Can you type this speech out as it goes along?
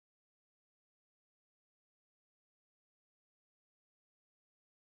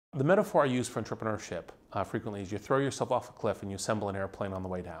the metaphor I use for entrepreneurship frequently is you throw yourself off a cliff and you assemble an airplane on the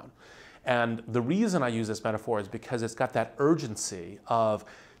way down. And the reason I use this metaphor is because it's got that urgency of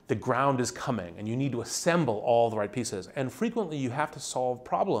the ground is coming and you need to assemble all the right pieces. And frequently you have to solve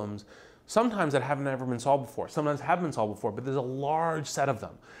problems sometimes that haven't ever been solved before, sometimes have been solved before, but there's a large set of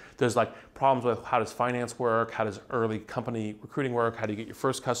them. There's like problems with how does finance work, how does early company recruiting work, how do you get your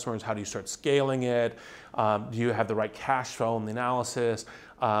first customers, how do you start scaling it, do you have the right cash flow in the analysis,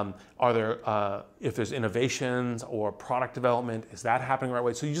 are there, if there's innovations or product development, is that happening the right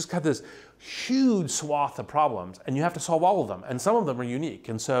way? So you just got this huge swath of problems and you have to solve all of them, and some of them are unique.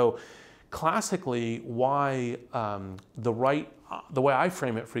 And so classically, why the way I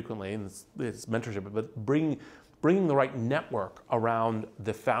frame it frequently, and it's mentorship, but bringing the right network around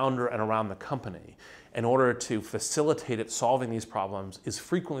the founder and around the company in order to facilitate it solving these problems is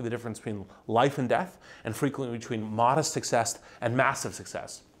frequently the difference between life and death, and frequently between modest success and massive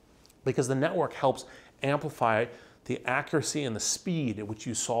success. Because the network helps amplify the accuracy and the speed at which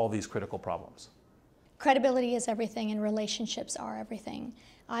you solve these critical problems. Credibility is everything and relationships are everything.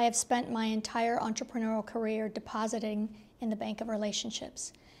 I have spent my entire entrepreneurial career depositing in the bank of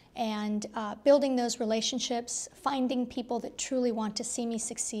relationships and building those relationships, finding people that truly want to see me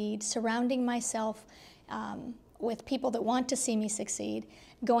succeed, surrounding myself with people that want to see me succeed,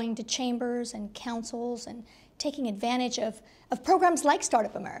 going to chambers and councils and taking advantage of programs like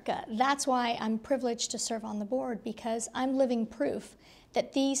Startup America. That's why I'm privileged to serve on the board, because I'm living proof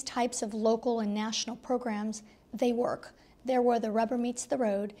that these types of local and national programs, they work. They're where the rubber meets the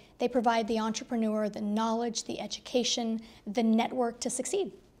road. They provide the entrepreneur the knowledge, the education, the network to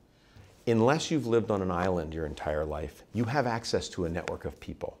succeed. Unless you've lived on an island your entire life, you have access to a network of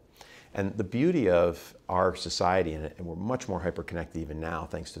people. And the beauty of our society, and we're much more hyper-connected even now,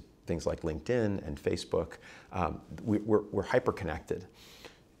 thanks to things like LinkedIn and Facebook, we're hyper-connected.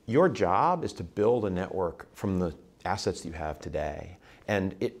 Your job is to build a network from the assets that you have today,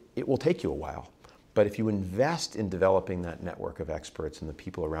 and it will take you a while. But if you invest in developing that network of experts and the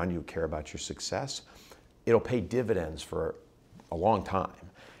people around you who care about your success, it'll pay dividends for a long time.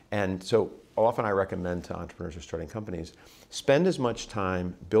 And so often I recommend to entrepreneurs who are starting companies, spend as much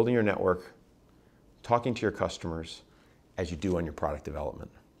time building your network, talking to your customers, as you do on your product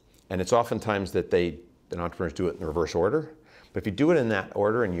development. And it's oftentimes that entrepreneurs do it in the reverse order. But if you do it in that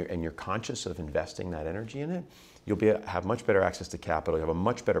order and you're conscious of investing that energy in it, you'll have much better access to capital. You'll have a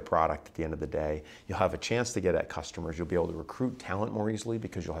much better product at the end of the day. You'll have a chance to get at customers. You'll be able to recruit talent more easily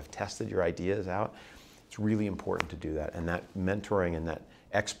because you'll have tested your ideas out. It's really important to do that. And that mentoring and that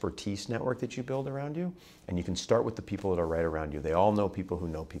expertise network that you build around you, and you can start with the people that are right around you. They all know people who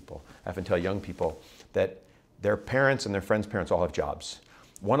know people. I often tell young people that their parents and their friends' parents all have jobs.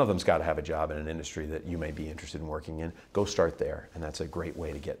 One of them's got to have a job in an industry that you may be interested in working in. Go start there, and that's a great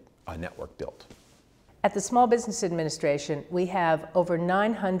way to get a network built. At the Small Business Administration, we have over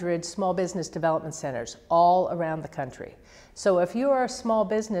 900 small business development centers all around the country. So if you are a small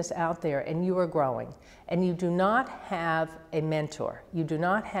business out there and you are growing and you do not have a mentor, you do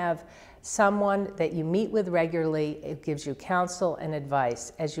not have someone that you meet with regularly, it gives you counsel and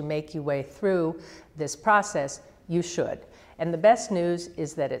advice as you make your way through this process, you should. And the best news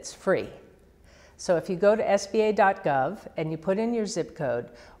is that it's free. So if you go to sba.gov and you put in your zip code,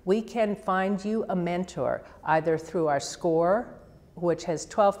 we can find you a mentor either through our SCORE, which has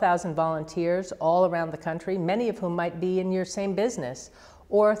 12,000 volunteers all around the country, many of whom might be in your same business,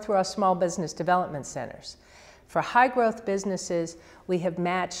 or through our small business development centers. For high growth businesses, we have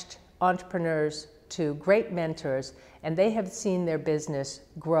matched entrepreneurs to great mentors, and they have seen their business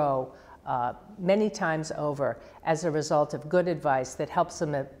grow many times over as a result of good advice that helps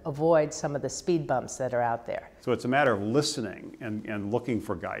them avoid some of the speed bumps that are out there. So it's a matter of listening and looking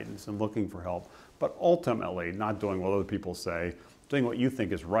for guidance and looking for help, but ultimately not doing what other people say, doing what you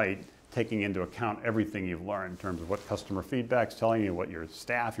think is right, taking into account everything you've learned in terms of what customer feedback's telling you, what your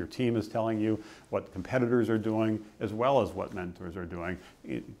staff, your team is telling you, what competitors are doing, as well as what mentors are doing,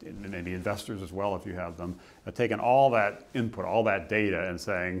 maybe investors as well if you have them. Taking all that input, all that data and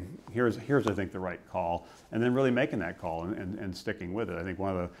saying, here's I think the right call, and then really making that call and sticking with it. I think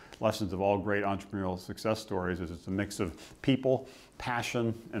one of the lessons of all great entrepreneurial success stories is it's a mix of people,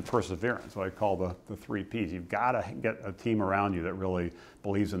 passion, and perseverance. So I call the 3 Ps. You've got to get a team around you that really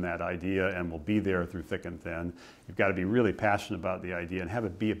believes in that idea and will be there through thick and thin. You've got to be really passionate about the idea and have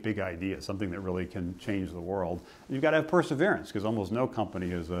it be a big idea, something that really can change the world. And you've got to have perseverance, because almost no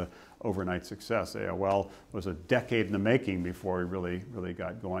company is a overnight success. AOL was a decade in the making before we really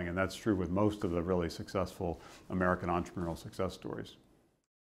got going, and that's true with most of the really successful American entrepreneurial success stories.